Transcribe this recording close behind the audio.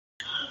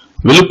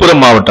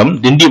விழுப்புரம் மாவட்டம்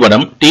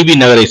திண்டிவனம் டிவி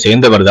நகரை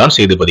சேர்ந்தவர்தான்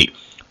சேதுபதி.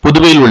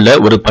 புதுவையில் உள்ள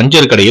ஒரு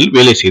பஞ்சர் கடையில்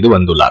வேலை செய்து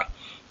வந்துள்ளார்.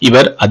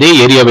 இவர் அதே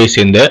ஏரியாவை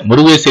சேர்ந்த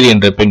முருகேஸ்வரி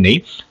என்ற பெண்ணை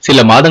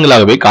சில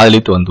மாதங்களாகவே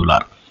காதலித்து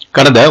வந்துள்ளார்.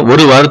 கடந்த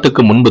ஒரு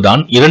வாரத்துக்கு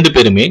முன்புதான் 2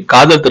 பேருமே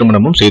காதல்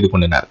திருமணமும் செய்து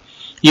கொண்டனர்.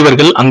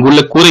 இவர்கள் அங்குள்ள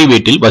கூரை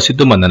வீட்டில்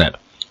வசித்து வந்தனர்.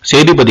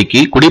 சேதுபதிக்கு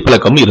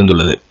குடிப்பழக்கம்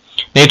இருந்துள்ளது.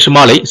 நேற்று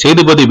மாலை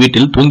சேதுபதி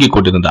வீட்டில் தூங்கிக்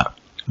கொண்டிருந்தார்.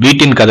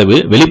 வீட்டின் கதவு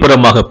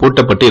வெளிப்புறமாக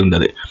பூட்டப்பட்டு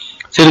இருந்தது.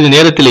 சிறிது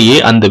நேரத்திலேயே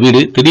அந்த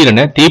வீடு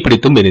திடீரென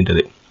தீப்பிடித்தும்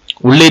எரிந்தது.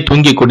 உள்ளே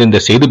தூங்கிக் கொண்டிருந்த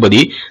சேதுபதி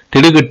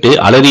திடுகிட்டு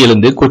அலறி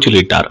எழுந்து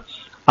கூச்சலிட்டார்.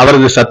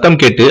 அவரது சத்தம்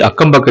கேட்டு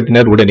அக்கம்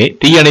பக்கத்தினர் உடனே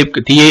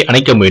தீயை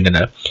அணைக்க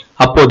முயன்றனர்.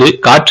 அப்போது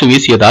காற்று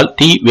வீசியதால்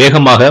தீ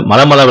வேகமாக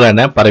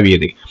மளமளவென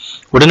பரவியது.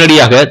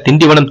 உடனடியாக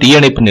திண்டிவனம்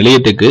தீயணைப்பு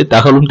நிலையத்துக்கு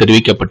தகவலும்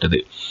தெரிவிக்கப்பட்டது.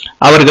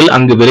 அவர்கள்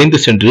அங்கு விரைந்து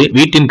சென்று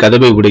வீட்டின்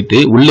கதவை உடைத்து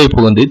உள்ளே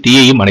புகுந்து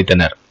தீயையும்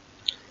அணைத்தனர்.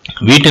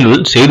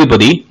 வீட்டினுள்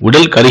சேதுபதி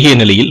உடல் கருகிய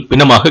நிலையில்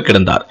பிணமாக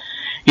கிடந்தார்.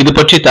 இது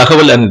பற்றி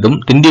தகவல் அறிந்தும்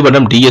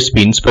திண்டிவனம்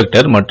டிஎஸ்பி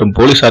இன்ஸ்பெக்டர் மற்றும்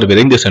போலீசார்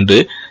விரைந்து சென்று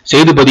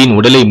சேதுபதியின்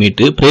உடலை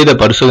மீட்டு பிரேத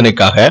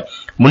பரிசோதனைக்காக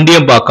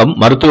முண்டியம்பாக்கம்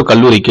மருத்துவக்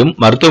கல்லூரிக்கும்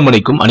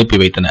மருத்துவமனைக்கும் அனுப்பி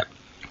வைத்தனர்.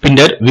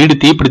 பின்னர் வீடு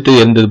தீப்பிடித்து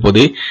இருந்தது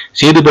போது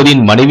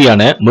சேதுபதியின்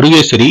மனைவியான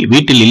முருகேஸ்வரி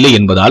வீட்டில் இல்லை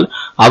என்பதால்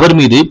அவர்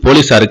மீது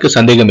போலீசாருக்கு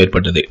சந்தேகம்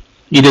ஏற்பட்டது.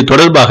 இது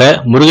தொடர்பாக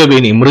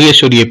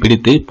முருகேஸ்வரியை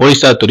பிடித்து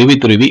போலீசார்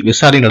துருவி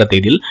விசாரணை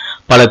நடத்தியதில்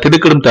பல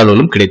திடுக்கிடும்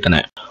தகவலும் கிடைத்தன.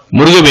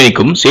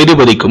 முருகவேணிக்கும்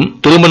சேதுபதிக்கும்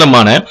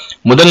திருமணமான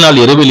முதல் நாள்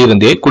இரவில்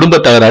இருந்தே குடும்ப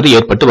தகராறு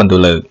ஏற்பட்டு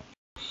வந்துள்ளது.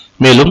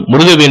 மேலும்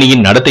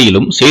முருகவேணியின்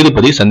நடத்தையிலும்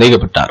சேதுபதி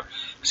சந்தேகப்பட்டார்.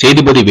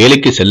 சேதுபதி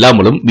வேலைக்கு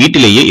செல்லாமலும்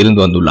வீட்டிலேயே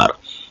இருந்து வந்துள்ளார்.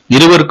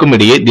 இருவருக்கும்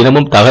இடையே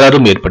தினமும்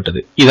தகராறும் ஏற்பட்டது.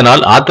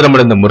 இதனால்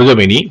ஆத்திரமடைந்த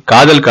முருகவேணி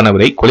காதல்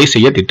கணவரை கொலை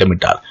செய்ய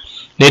திட்டமிட்டார்.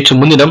 நேற்று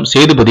முன்தினம்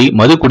சேதுபதி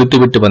மது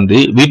குடித்துவிட்டு வந்து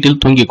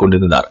வீட்டில் தூங்கிக்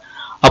கொண்டிருந்தார்.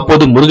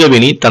 அப்போது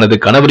முருகவேணி தனது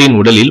கணவரின்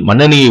உடலில்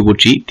மண்ணெண்ணெயை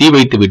ஊற்றி தீ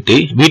வைத்துவிட்டு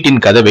வீட்டின்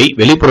கதவை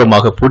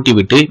வெளிப்புறமாக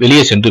பூட்டிவிட்டு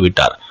வெளியே சென்று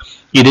விட்டார்.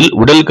 இதில்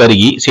உடல்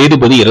கருகி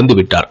சேதுபதி இறந்து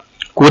விட்டார்.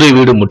 கூரை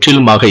வீடு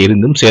முற்றிலுமாக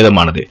இருந்தும்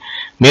சேதமானது.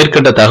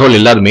 மேற்கண்ட தகவல்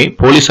எல்லாருமே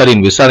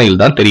போலீசாரின் விசாரணையில்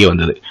தான் தெரிய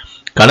வந்தது.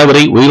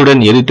 கணவரை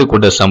உயிருடன் எரித்துக்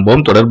கொண்ட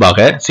சம்பவம்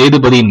தொடர்பாக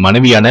சேதுபதியின்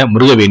மனைவியான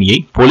முருகவேணியை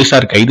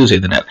போலீசார் கைது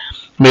செய்தனர்.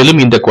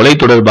 மேலும் இந்த கொலை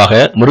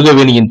தொடர்பாக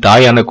முருகவேணியின்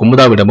தாயான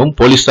குமுதாவிடமும்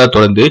போலீசார்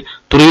தொடர்ந்து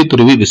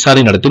துருவி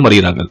விசாரணை நடத்தி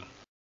வருகிறார்கள்.